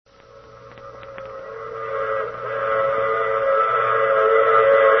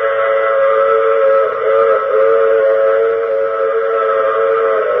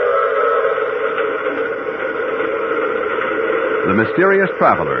Mysterious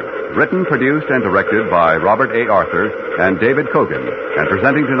Traveler, written, produced, and directed by Robert A. Arthur and David Kogan, and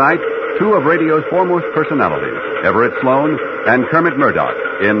presenting tonight two of radio's foremost personalities, Everett Sloane and Kermit Murdoch,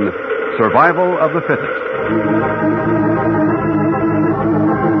 in Survival of the Fittest.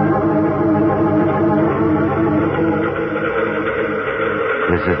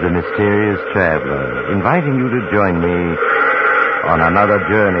 This is the Mysterious Traveler, inviting you to join me on another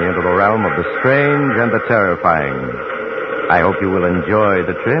journey into the realm of the strange and the terrifying. I hope you will enjoy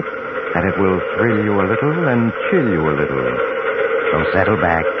the trip, that it will thrill you a little and chill you a little. So settle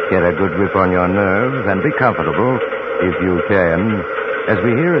back, get a good grip on your nerves, and be comfortable, if you can, as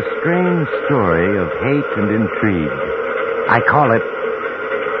we hear a strange story of hate and intrigue. I call it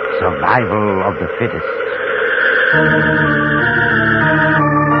Survival of the Fittest.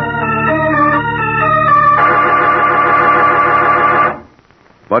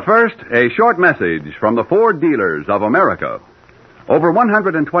 But first, a short message from the Ford dealers of America. Over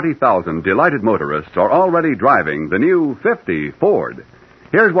 120,000 delighted motorists are already driving the new 50 Ford.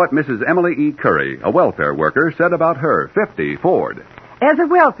 Here's what Mrs. Emily E. Curry, a welfare worker, said about her 50 Ford. As a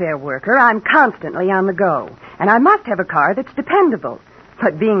welfare worker, I'm constantly on the go, and I must have a car that's dependable.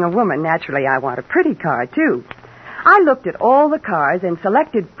 But being a woman, naturally, I want a pretty car, too. I looked at all the cars and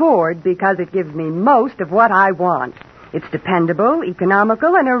selected Ford because it gives me most of what I want. It's dependable,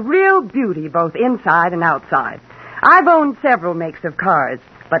 economical, and a real beauty both inside and outside. I've owned several makes of cars,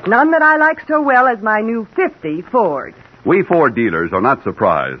 but none that I like so well as my new 50 Ford. We Ford dealers are not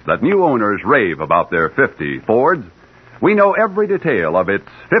surprised that new owners rave about their 50 Fords. We know every detail of its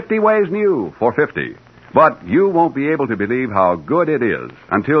 50 ways new for 50. But you won't be able to believe how good it is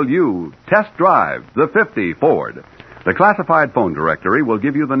until you test drive the 50 Ford. The classified phone directory will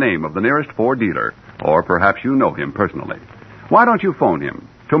give you the name of the nearest Ford dealer, or perhaps you know him personally. Why don't you phone him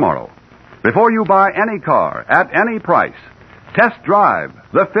tomorrow? Before you buy any car at any price, test drive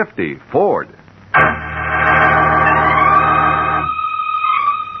the 50 Ford.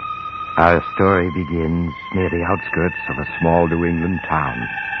 Our story begins near the outskirts of a small New England town.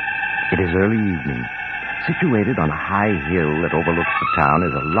 It is early evening. Situated on a high hill that overlooks the town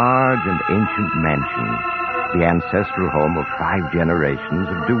is a large and ancient mansion, the ancestral home of 5 generations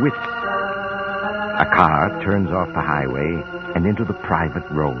of DeWitts. A car turns off the highway and into the private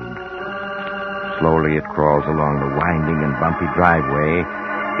road. Slowly it crawls along the winding and bumpy driveway,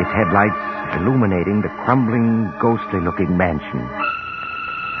 its headlights illuminating the crumbling, ghostly-looking mansion.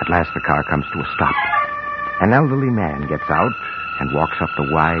 At last the car comes to a stop. An elderly man gets out and walks up the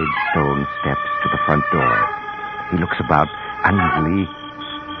wide stone steps to the front door. He looks about uneasily,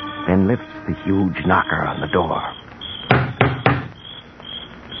 then lifts the huge knocker on the door.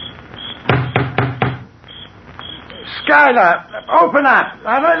 Skylar, open up.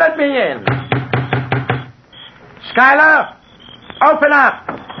 Let me in. Skylar, open up.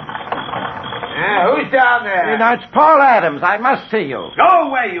 Who's down there? It's Paul Adams. I must see you. Go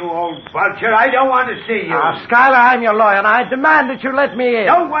away, you old vulture. I don't want to see you. Skylar, I'm your lawyer, and I demand that you let me in.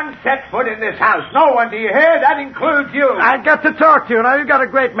 No one set foot in this house. No one, do you hear? That includes you. I've got to talk to you. Now, you've got a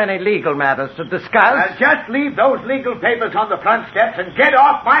great many legal matters to discuss. Just leave those legal papers on the front steps and get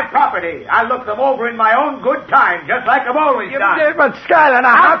off my property. I'll look them over in my own good time, just like I've always done. But, Skylar,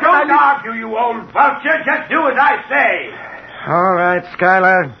 now, how can don't argue, you old vulture. Just do as I say. All right,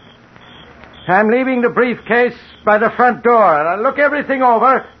 Skylar. I'm leaving the briefcase by the front door, and I'll look everything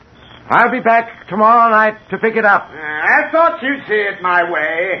over. I'll be back tomorrow night to pick it up. I thought you'd see it my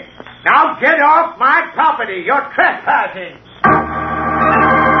way. Now get off my property. You're trespassing.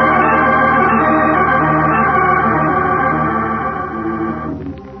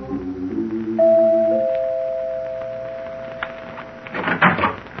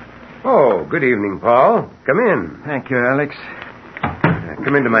 Oh, good evening, Paul. Come in. Thank you, Alex.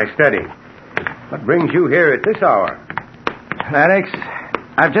 Come into my study. What brings you here at this hour? Alex,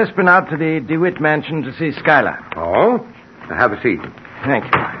 I've just been out to the DeWitt mansion to see Skylar. Oh? Now have a seat. Thank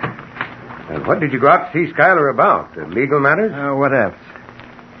you. And what did you go out to see Skylar about? Legal matters? What else?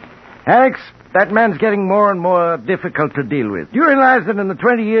 Alex, that man's getting more and more difficult to deal with. Do you realize that in the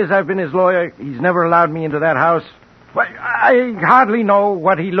 20 years I've been his lawyer, he's never allowed me into that house? Why, I hardly know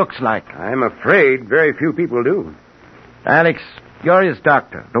what he looks like. I'm afraid very few people do. Alex, you're his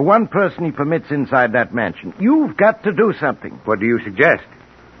doctor, the one person he permits inside that mansion. You've got to do something. What do you suggest?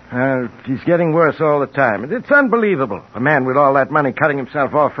 He's getting worse all the time. It's unbelievable. A man with all that money cutting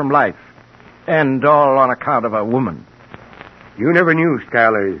himself off from life. And all on account of a woman. You never knew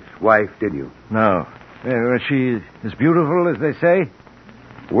Skylar's wife, did you? No. Was she as beautiful as they say?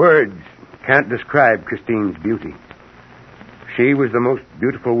 Words can't describe Christine's beauty. She was the most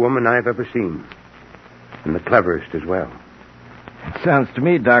beautiful woman I've ever seen. And the cleverest as well. It sounds to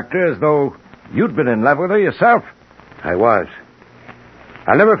me, Doctor, as though you'd been in love with her yourself. I was.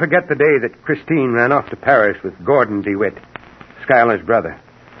 I'll never forget the day that Christine ran off to Paris with Gordon DeWitt, Schuyler's brother.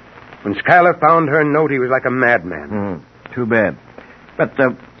 When Schuyler found her note, he was like a madman. Too bad. But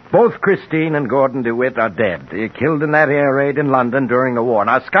both Christine and Gordon DeWitt are dead. They were killed in that air raid in London during the war.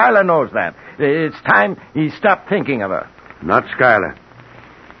 Now, Schuyler knows that. It's time he stopped thinking of her. Not Schuyler.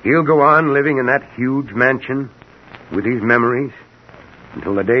 He'll go on living in that huge mansion with his memories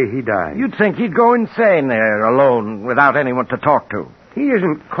until the day he dies. You'd think he'd go insane there alone without anyone to talk to. He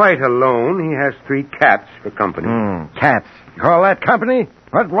isn't quite alone. He has 3 cats for company. Cats. You call that company?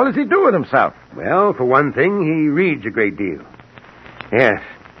 What does he do with himself? Well, for one thing, he reads a great deal. Yes.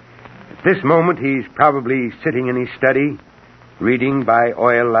 At this moment, he's probably sitting in his study, reading by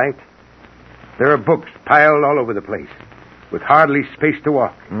oil light. There are books piled all over the place, with hardly space to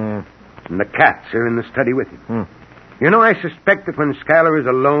walk. And the cats are in the study with him. You know, I suspect that when Schuyler is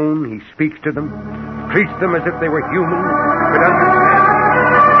alone, he speaks to them, treats them as if they were human, could understand.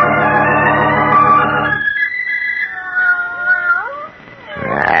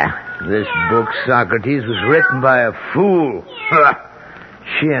 This book, Socrates, was written by a fool.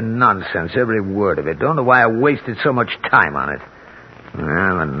 Sheer nonsense, every word of it. Don't know why I wasted so much time on it.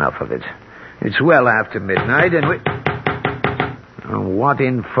 Well, enough of it. It's well after midnight, and what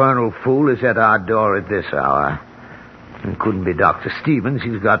infernal fool is at our door at this hour? It couldn't be Dr. Stevens.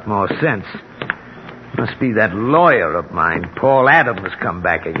 He's got more sense. Must be that lawyer of mine, Paul Adams, come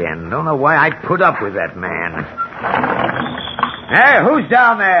back again. Don't know why I put up with that man. Hey, who's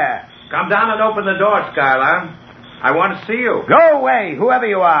down there? Come down and open the door, Schuyler. I want to see you. Go away, whoever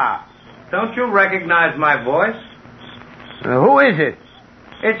you are. Don't you recognize my voice? Who is it?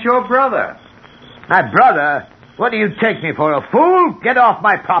 It's your brother. My brother? What do you take me for, a fool? Get off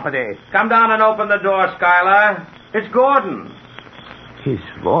my property. Come down and open the door, Schuyler. It's Gordon. His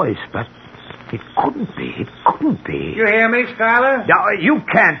voice, but it couldn't be. It couldn't be. You hear me, Schuyler? No, you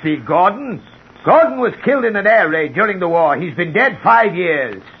can't be Gordon. Gordon was killed in an air raid during the war. He's been dead 5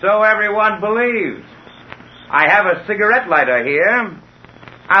 years. So everyone believes. I have a cigarette lighter here.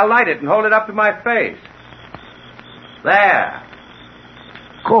 I'll light it and hold it up to my face. There.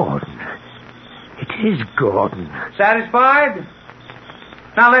 Gordon. It is Gordon. Satisfied?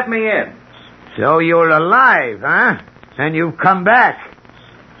 Now let me in. So you're alive, huh? And you've come back.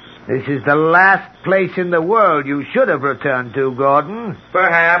 This is the last place in the world you should have returned to, Gordon.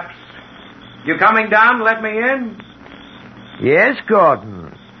 Perhaps. You coming down to let me in? Yes,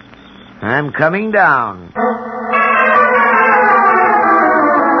 Gordon. I'm coming down.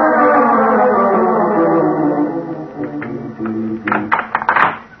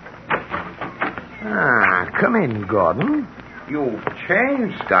 Come in, Gordon. You've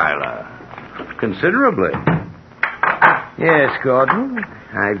changed, Schuyler. Considerably. Yes, Gordon.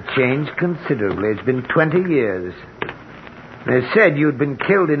 I've changed considerably. It's been 20 years. They said you'd been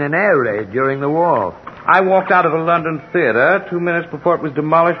killed in an air raid during the war. I walked out of a London theater 2 minutes before it was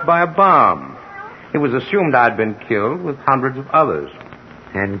demolished by a bomb. It was assumed I'd been killed with hundreds of others.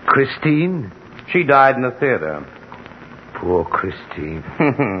 And Christine? She died in the theater. Poor Christine.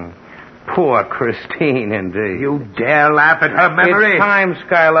 Poor Christine, indeed. You dare laugh at her memory? It's time,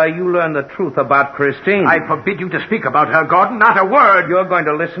 Schuyler, you learn the truth about Christine. I forbid you to speak about her, Gordon. Not a word. You're going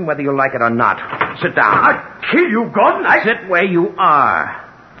to listen whether you like it or not. Sit down. I'll kill you, Gordon. Sit where you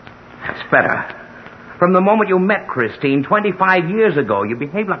are. That's better. From the moment you met Christine 25 years ago, you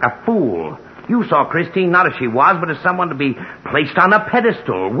behaved like a fool. You saw Christine not as she was, but as someone to be placed on a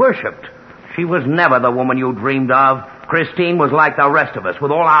pedestal, worshipped. She was never the woman you dreamed of. Christine was like the rest of us,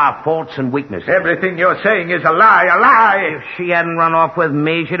 with all our faults and weaknesses. Everything you're saying is a lie, a lie. If she hadn't run off with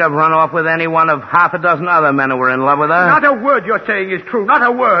me, she'd have run off with any one of half a dozen other men who were in love with her. Not a word you're saying is true, not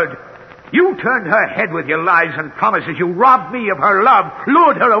a word. You turned her head with your lies and promises. You robbed me of her love,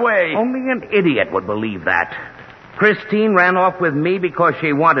 lured her away. Only an idiot would believe that. Christine ran off with me because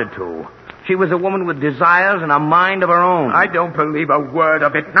she wanted to. She was a woman with desires and a mind of her own. I don't believe a word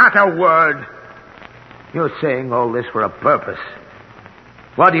of it, not a word. You're saying all this for a purpose.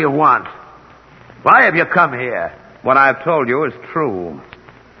 What do you want? Why have you come here? What I've told you is true.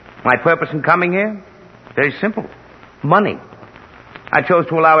 My purpose in coming here? Very simple. Money. I chose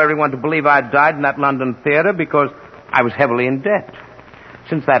to allow everyone to believe I'd died in that London theater because I was heavily in debt.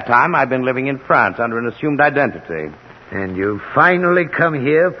 Since that time, I've been living in France under an assumed identity. And you've finally come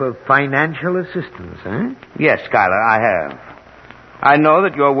here for financial assistance, huh? Yes, Schuyler, I have. I know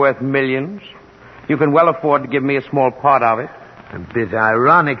that you're worth millions. You can well afford to give me a small part of it. A bit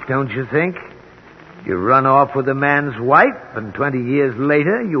ironic, don't you think? You run off with a man's wife, and 20 years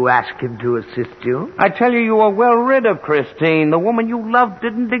later you ask him to assist you. I tell you were well rid of Christine. The woman you loved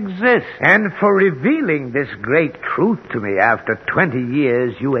didn't exist. And for revealing this great truth to me after 20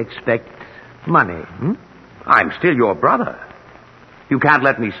 years, you expect money, I'm still your brother. You can't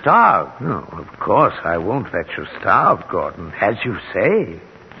let me starve. No, of course I won't let you starve, Gordon. As you say,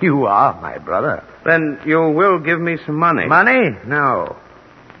 you are my brother. Then you will give me some money. Money? No.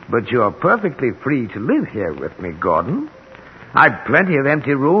 But you're perfectly free to live here with me, Gordon. I've plenty of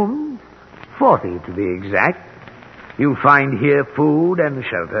empty rooms, 40 to be exact. You'll find here food and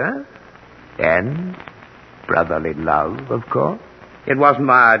shelter, and brotherly love, of course. It wasn't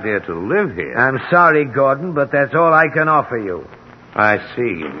my idea to live here. I'm sorry, Gordon, but that's all I can offer you. I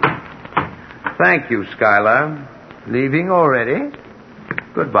see. Thank you, Skylar. Leaving already?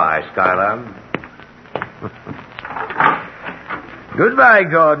 Goodbye, Skylar. Goodbye,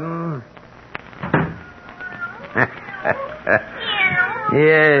 Gordon.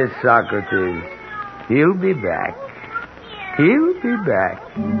 Yes, Socrates. He'll be back. He'll be back.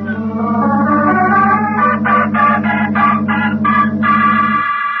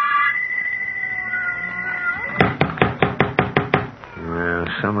 Well,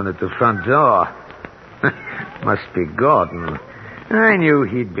 someone at the front door. Must be Gordon. I knew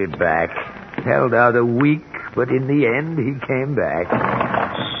he'd be back. Held out a week, but in the end, he came back.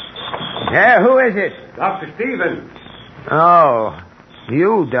 Yeah, who is it? Dr. Stevens. Oh,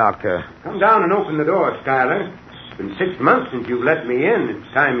 you, Doctor. Come down and open the door, Schuyler. It's been 6 months since you let me in.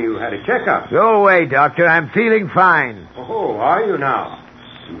 It's time you had a checkup. Go away, Doctor. I'm feeling fine. Oh, are you now?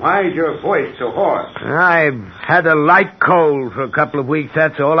 And why is your voice so hoarse? I've had a light cold for a couple of weeks,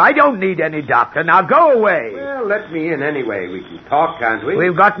 that's all. I don't need any doctor. Now go away. Well, let me in anyway. We can talk, can't we?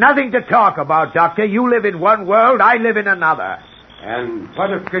 We've got nothing to talk about, Doctor. You live in one world, I live in another. And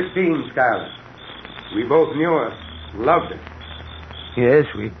what of Christine, Schuyler? We both knew her, loved her. Yes,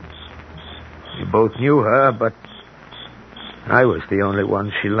 we both knew her, but I was the only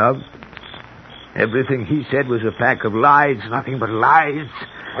one she loved. Everything he said was a pack of lies, nothing but lies.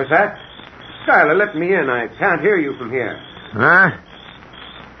 What's that? Schuyler, let me in. I can't hear you from here. Huh?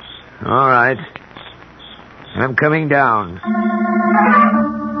 All right. I'm coming down.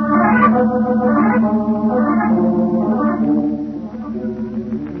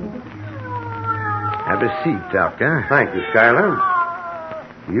 Have a seat, Doctor. Thank you, Schuyler.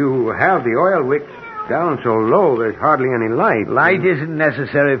 You have the oil wick down so low there's hardly any light. Light isn't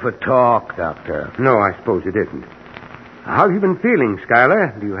necessary for talk, Doctor. No, I suppose it isn't. How have you been feeling,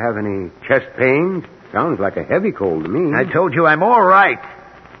 Schuyler? Do you have any chest pains? Sounds like a heavy cold to me. I told you I'm all right.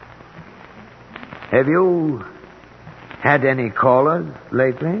 Have you had any callers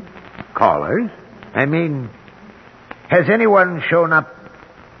lately? Callers? I mean, has anyone shown up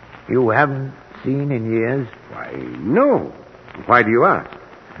you haven't seen in years? Why, no. Why do you ask?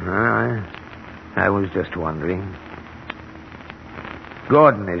 I was just wondering.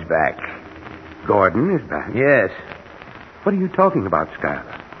 Gordon is back. Gordon is back? Yes. What are you talking about, Schuyler?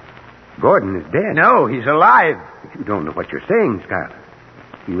 Gordon is dead. No, he's alive. You don't know what you're saying, Schuyler.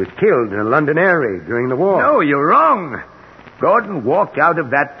 He was killed in a London air raid during the war. No, you're wrong. Gordon walked out of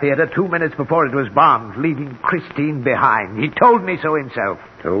that theater 2 minutes before it was bombed, leaving Christine behind. He told me so himself.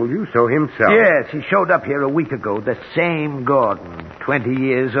 Told you so himself? Yes, he showed up here a week ago, the same Gordon. 20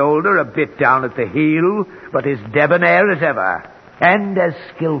 years older, a bit down at the heel, but as debonair as ever. And as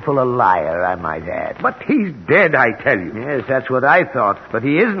skillful a liar, I might add. But he's dead, I tell you. Yes, that's what I thought, but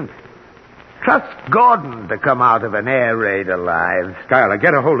he isn't. Trust Gordon to come out of an air raid alive. Schuyler,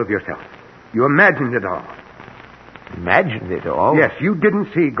 get a hold of yourself. You imagined it all. Imagined it all? Yes, you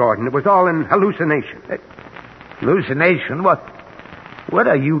didn't see Gordon. It was all an hallucination. Hallucination? What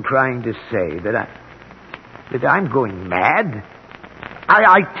are you trying to say? That I'm going mad?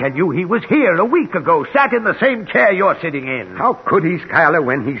 I tell you, he was here a week ago, sat in the same chair you're sitting in. How could he, Schuyler,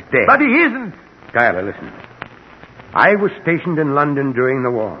 when he's dead? But he isn't. Schuyler, listen. I was stationed in London during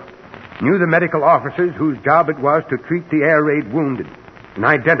the war. Knew the medical officers whose job it was to treat the air raid wounded and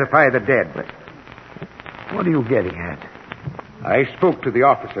identify the dead. What are you getting at? I spoke to the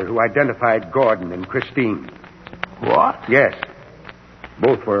officer who identified Gordon and Christine. What? Yes.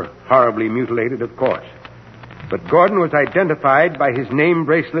 Both were horribly mutilated, of course. But Gordon was identified by his name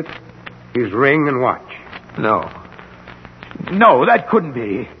bracelet, his ring, and watch. No, that couldn't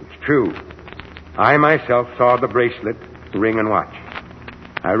be. It's true. I myself saw the bracelet, the ring, and watch.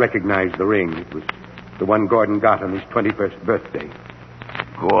 I recognized the ring. It was the one Gordon got on his 21st birthday.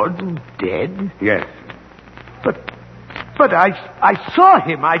 Gordon dead? Yes. But I saw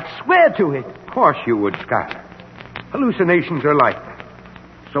him. I'd swear to it. Of course you would, Schuyler. Hallucinations are like that.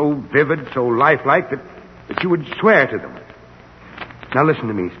 so vivid, so lifelike that you would swear to them. Now listen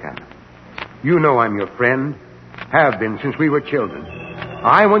to me, Skylar. You know I'm your friend. Have been since we were children.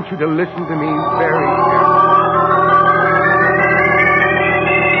 I want you to listen to me very carefully.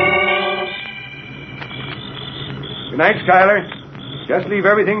 Good night, Skylar. Just leave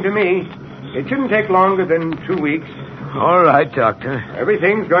everything to me. It shouldn't take longer than 2 weeks. All right, Doctor.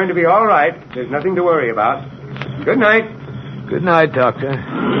 Everything's going to be all right. There's nothing to worry about. Good night. Good night, Doctor.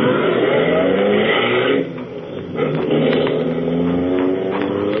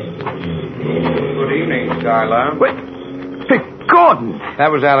 Good evening, Skylar. Wait. Hey, Gordon!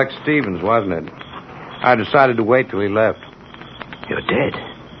 That was Alex Stevens, wasn't it? I decided to wait till he left. You're dead.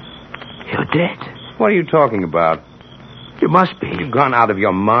 You're dead. What are you talking about? You must be. You've gone out of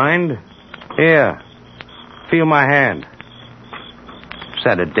your mind? Here. Feel my hand. Is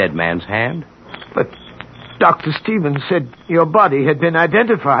that a dead man's hand? But Dr. Stevens said your body had been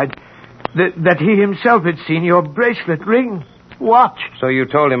identified. That he himself had seen your bracelet, ring, watch. So you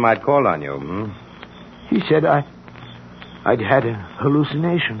told him I'd call on you, hmm? He said I'd had a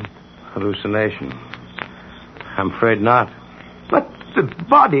hallucination. Hallucination? I'm afraid not. But the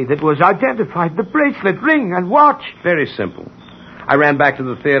body that was identified, the bracelet, ring, and watch. Very simple. I ran back to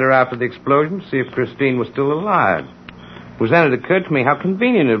the theater after the explosion to see if Christine was still alive. It was then it occurred to me how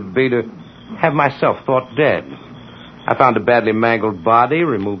convenient it would be to have myself thought dead. I found a badly mangled body,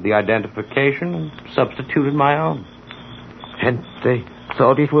 removed the identification, and substituted my own. And they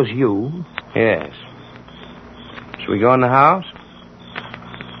thought it was you? Yes. Should we go in the house?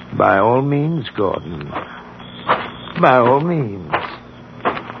 By all means, Gordon. By all means.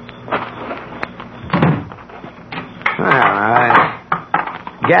 Well,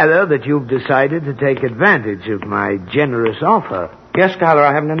 I gather that you've decided to take advantage of my generous offer. Yes, Skylar,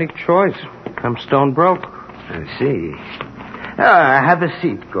 I haven't any choice. I'm stone broke. I see. Have a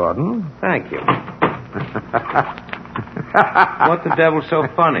seat, Gordon. Thank you. What the devil's so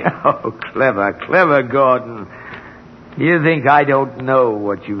funny? Oh, clever, Gordon. You think I don't know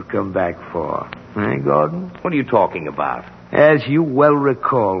what you've come back for, eh, Gordon? What are you talking about? As you well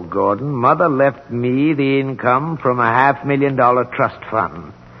recall, Gordon, Mother left me the income from a $500,000 trust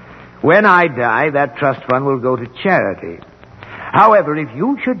fund. When I die, that trust fund will go to charity. However, if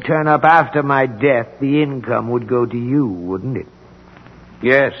you should turn up after my death, the income would go to you, wouldn't it?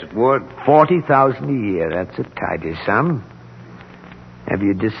 Yes, it would. $40,000 a year. That's a tidy sum. Have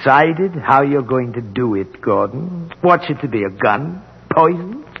you decided how you're going to do it, Gordon? What's it to be, a gun?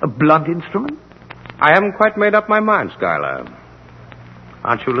 Poison? A blunt instrument? I haven't quite made up my mind, Skylar.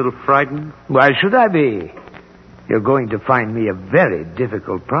 Aren't you a little frightened? Why should I be? You're going to find me a very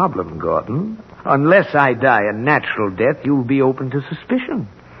difficult problem, Gordon. Unless I die a natural death, you'll be open to suspicion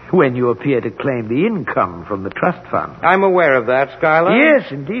when you appear to claim the income from the trust fund. I'm aware of that, Skylar.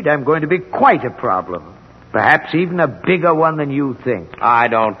 Yes, indeed. I'm going to be quite a problem. Perhaps even a bigger one than you think. I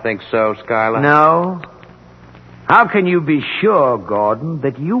don't think so, Skylar. No? How can you be sure, Gordon,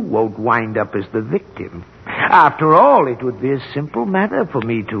 that you won't wind up as the victim? After all, it would be a simple matter for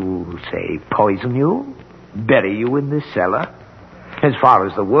me to, say, poison you, bury you in this cellar. As far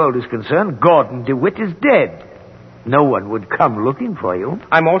as the world is concerned, Gordon DeWitt is dead. No one would come looking for you.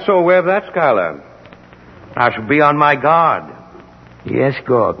 I'm also aware of that, Skylar. I shall be on my guard. Yes,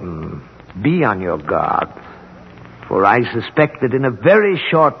 Gordon. Be on your guard. For I suspect that in a very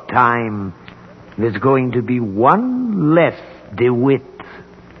short time, there's going to be one less DeWitt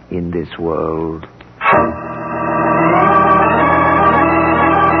in this world.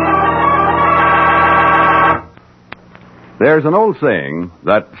 There's an old saying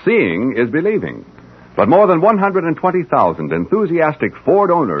that seeing is believing. But more than 120,000 enthusiastic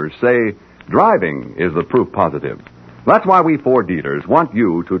Ford owners say driving is the proof positive. That's why we Ford dealers want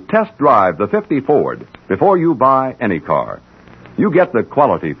you to test drive the 50 Ford before you buy any car. You get the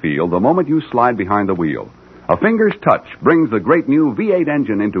quality feel the moment you slide behind the wheel. A finger's touch brings the great new V8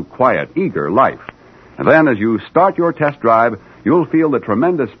 engine into quiet, eager life. And then as you start your test drive, you'll feel the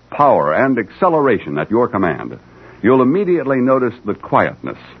tremendous power and acceleration at your command. You'll immediately notice the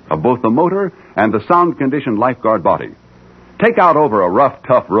quietness of both the motor and the sound-conditioned lifeguard body. Take out over a rough,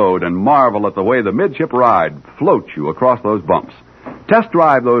 tough road and marvel at the way the midship ride floats you across those bumps. Test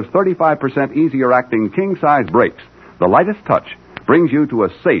drive those 35% easier-acting king-size brakes. The lightest touch brings you to a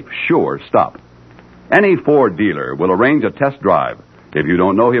safe, sure stop. Any Ford dealer will arrange a test drive. If you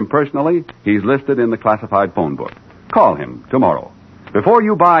don't know him personally, he's listed in the classified phone book. Call him tomorrow. Before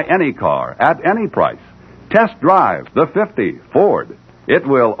you buy any car at any price, test drive the 50 Ford. It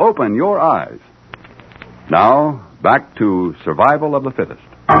will open your eyes. Now, back to Survival of the Fittest.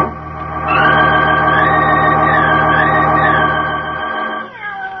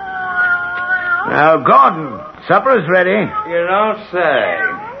 Well, Gordon, supper's ready. You don't say.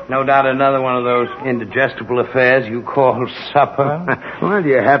 No doubt another one of those indigestible affairs you call supper. Well,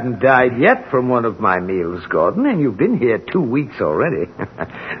 you haven't died yet from one of my meals, Gordon, and you've been here 2 weeks already.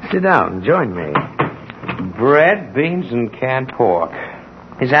 Sit down, join me. Bread, beans, and canned pork.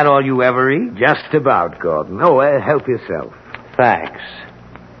 Is that all you ever eat? Just about, Gordon. Oh, help yourself. Thanks.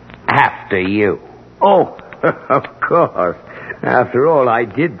 After you. Oh, of course. After all, I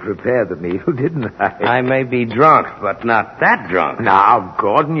did prepare the meal, didn't I? I may be drunk, but not that drunk. Now,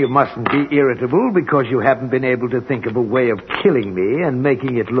 Gordon, you mustn't be irritable because you haven't been able to think of a way of killing me and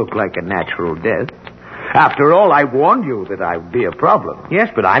making it look like a natural death. After all, I warned you that I would be a problem.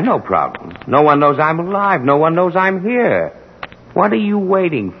 Yes, but I'm no problem. No one knows I'm alive. No one knows I'm here. What are you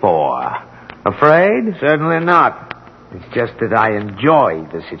waiting for? Afraid? Certainly not. It's just that I enjoy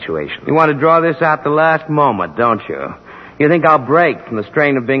the situation. You want to draw this out the last moment, don't you? You think I'll break from the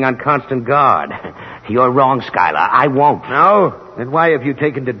strain of being on constant guard. You're wrong, Schuyler. I won't. No? Then why have you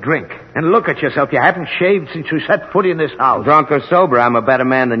taken to drink? And look at yourself. You haven't shaved since you set foot in this house. Drunk or sober, I'm a better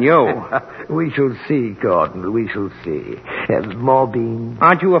man than you. We shall see, Gordon. We shall see. More beans?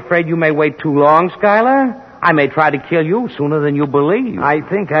 Aren't you afraid you may wait too long, Schuyler? I may try to kill you sooner than you believe. I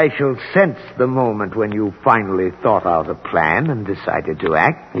think I shall sense the moment when you finally thought out a plan and decided to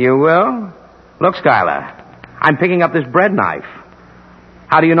act. You will? Look, Schuyler, I'm picking up this bread knife.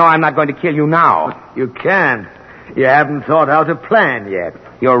 How do you know I'm not going to kill you now? You can't. You haven't thought out a plan yet.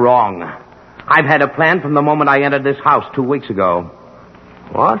 You're wrong. I've had a plan from the moment I entered this house 2 weeks ago.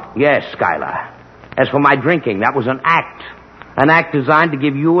 What? Yes, Schuyler. As for my drinking, that was an act. An act designed to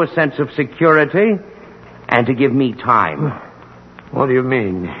give you a sense of security and to give me time. What do you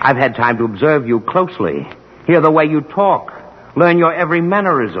mean? I've had time to observe you closely, hear the way you talk, learn your every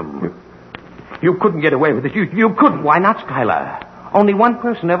mannerism. You couldn't get away with it. You couldn't. Why not, Schuyler? Only one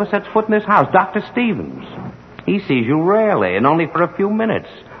person ever sets foot in this house, Dr. Stevens. He sees you rarely and only for a few minutes.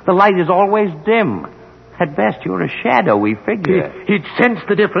 The light is always dim. At best, you're a shadowy figure. He'd sense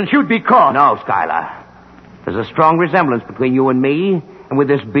the difference. You'd be caught. No, Schuyler. There's a strong resemblance between you and me, and with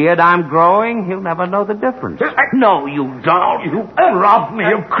this beard I'm growing, he'll never know the difference. No, you don't. You robbed me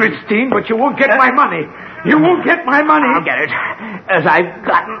of Christine, but you won't get my money. You won't get my money. I'll get it. As I've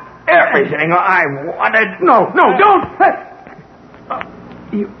gotten everything I wanted. No, don't.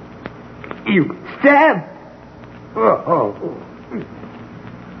 You stabbed. Oh.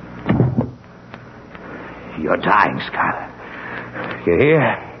 You're dying, Schuyler. You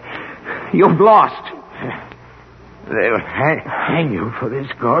hear? You've lost. They'll hang you for this,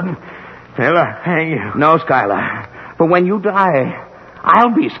 Gordon. They'll hang you. No, Schuyler. But when you die,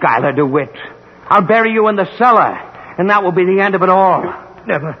 I'll be Schuyler DeWitt. I'll bury you in the cellar, and that will be the end of it all.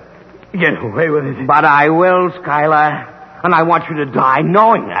 Never get away with it. But I will, Schuyler. And I want you to die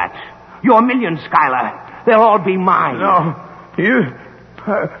knowing that. Your millions, Schuyler. They'll all be mine. No. You...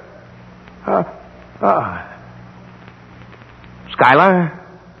 Schuyler?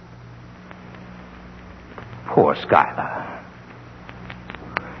 Poor Schuyler.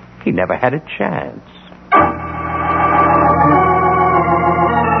 He never had a chance.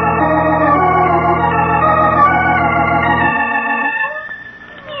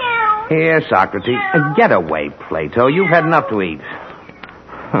 Here, Socrates. Get away, Plato. You've had enough to eat.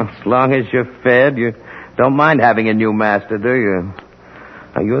 As long as you're fed, you don't mind having a new master, do you?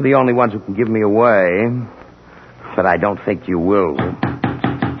 Now, you're the only ones who can give me away. But I don't think you will.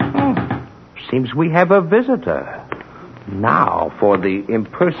 Seems we have a visitor. Now for the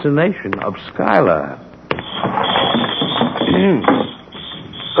impersonation of Schuyler.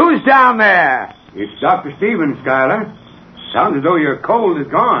 Who's down there? It's Dr. Stevens, Schuyler. Sounds as though your cold is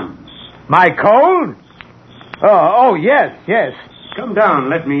gone. My cold? Oh, yes. Come down,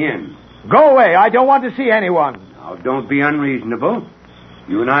 let me in. Go away. I don't want to see anyone. Now, don't be unreasonable.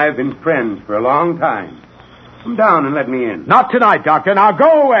 You and I have been friends for a long time. Come down and let me in. Not tonight, Doctor. Now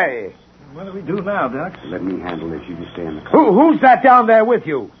go away. What do we do now, Doc? Let me handle this. You just stay in the car. Who's that down there with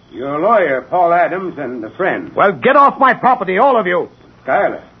you? Your lawyer, Paul Adams, and a friend. Well, get off my property, all of you.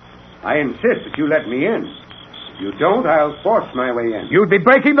 Schuyler, I insist that you let me in. If you don't, I'll force my way in. You'd be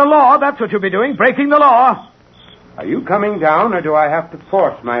breaking the law. That's what you'd be doing, breaking the law. Are you coming down, or do I have to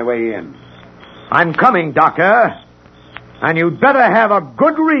force my way in? I'm coming, Doctor. And you'd better have a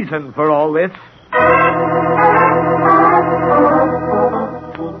good reason for all this.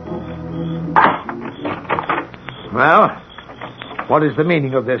 Well, what is the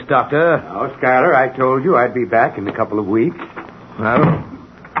meaning of this, Doctor? Oh, Schuyler, I told you I'd be back in a couple of weeks. Well,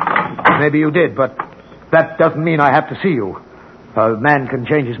 maybe you did, but that doesn't mean I have to see you. A man can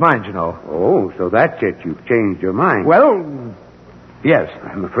change his mind, you know. Oh, so that's it. You've changed your mind. Well, Yes.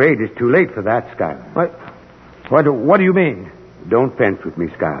 I'm afraid it's too late for that, Schuyler. What do you mean? Don't fence with me,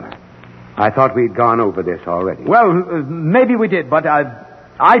 Schuyler. I thought we'd gone over this already. Well, maybe we did, but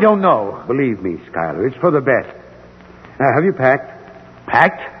I don't know. Believe me, Schuyler, it's for the best. Have you packed?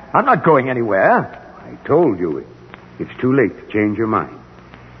 Packed? I'm not going anywhere. I told you it's too late to change your mind.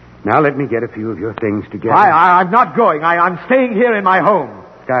 Now let me get a few of your things together. I'm not going. I'm staying here in my home.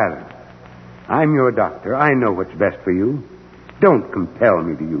 Schuyler, I'm your doctor. I know what's best for you. Don't compel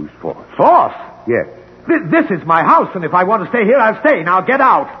me to use force. Force? Yes. This is my house, and if I want to stay here, I'll stay. Now get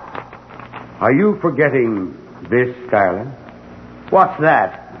out. Are you forgetting this, Schuyler? What's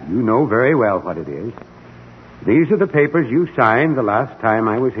that? You know very well what it is. These are the papers you signed the last time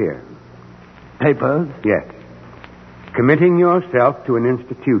I was here. Papers? Yes. Committing yourself to an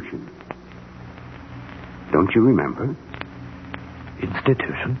institution. Don't you remember?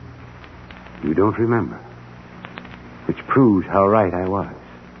 Institution? You don't remember. Which proves how right I was.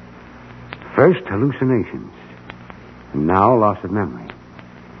 First hallucinations, and now loss of memory.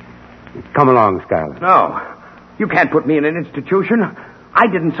 Come along, Schuyler. No. You can't put me in an institution. I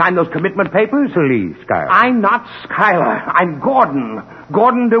didn't sign those commitment papers. Please, Schuyler. I'm not Schuyler. I'm Gordon.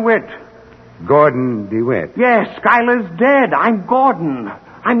 Gordon DeWitt. Gordon DeWitt. Yes, Schuyler's dead. I'm Gordon.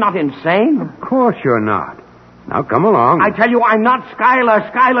 I'm not insane. Of course you're not. Now, come along. I tell you, I'm not Schuyler.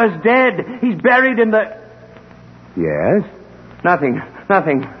 Schuyler's dead. He's buried in the... Yes? Nothing.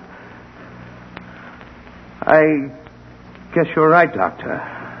 I guess you're right, Doctor.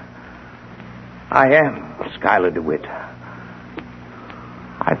 I am Schuyler DeWitt.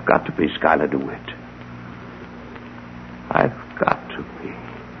 I've got to be Schuyler DeWitt. I've got to be.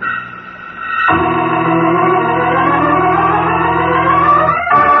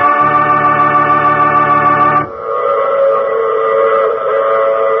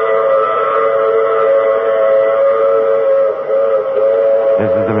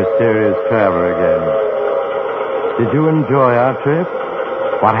 This is the mysterious traveler again. Did you enjoy our trip?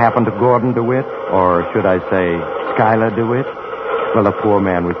 What happened to Gordon DeWitt? Or should I say, Schuyler DeWitt? Well, the poor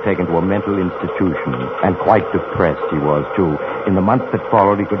man was taken to a mental institution, and quite depressed he was, too. In the months that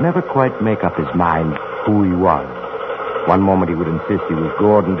followed, he could never quite make up his mind who he was. One moment he would insist he was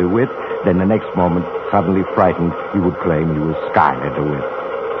Gordon DeWitt, then the next moment, suddenly frightened, he would claim he was Schuyler DeWitt.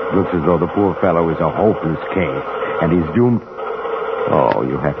 It looks as though the poor fellow is a hopeless case, and he's doomed... Oh,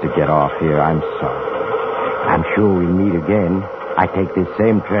 you have to get off here. I'm sorry. I'm sure we'll meet again. I take this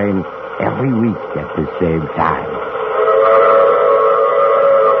same train every week at the same time.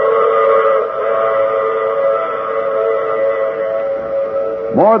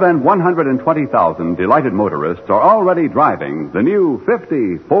 More than 120,000 delighted motorists are already driving the new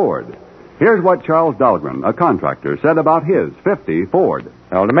 50 Ford. Here's what Charles Dahlgren, a contractor, said about his 50 Ford.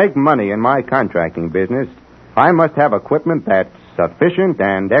 Well, to make money in my contracting business, I must have equipment that's sufficient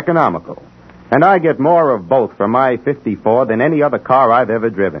and economical. And I get more of both from my 50 Ford than any other car I've ever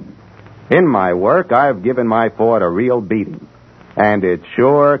driven. In my work, I've given my Ford a real beating. And it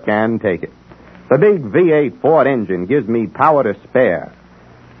sure can take it. The big V8 Ford engine gives me power to spare.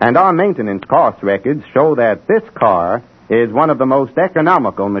 And our maintenance cost records show that this car is one of the most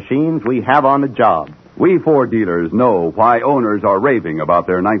economical machines we have on the job. We Ford dealers know why owners are raving about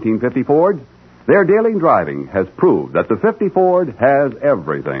their 1950 Fords. Their daily driving has proved that the 50 Ford has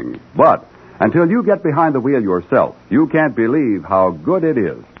everything. But until you get behind the wheel yourself, you can't believe how good it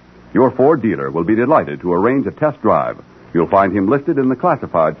is. Your Ford dealer will be delighted to arrange a test drive. You'll find him listed in the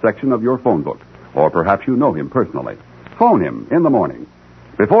classified section of your phone book. Or perhaps you know him personally. Phone him in the morning.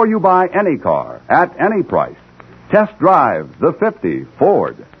 Before you buy any car, at any price, test drive the 50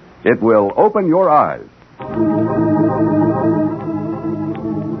 Ford. It will open your eyes.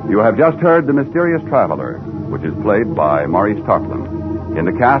 You have just heard The Mysterious Traveler, which is played by Maurice Tarplin. In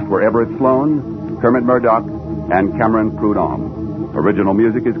the cast were Everett Sloan, Kermit Murdoch, and Cameron Prudhomme. Original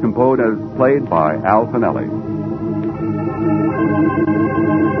music is composed and played by Al Finelli.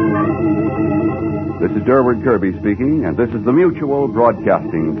 This is Durward Kirby speaking, and this is the Mutual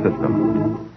Broadcasting System.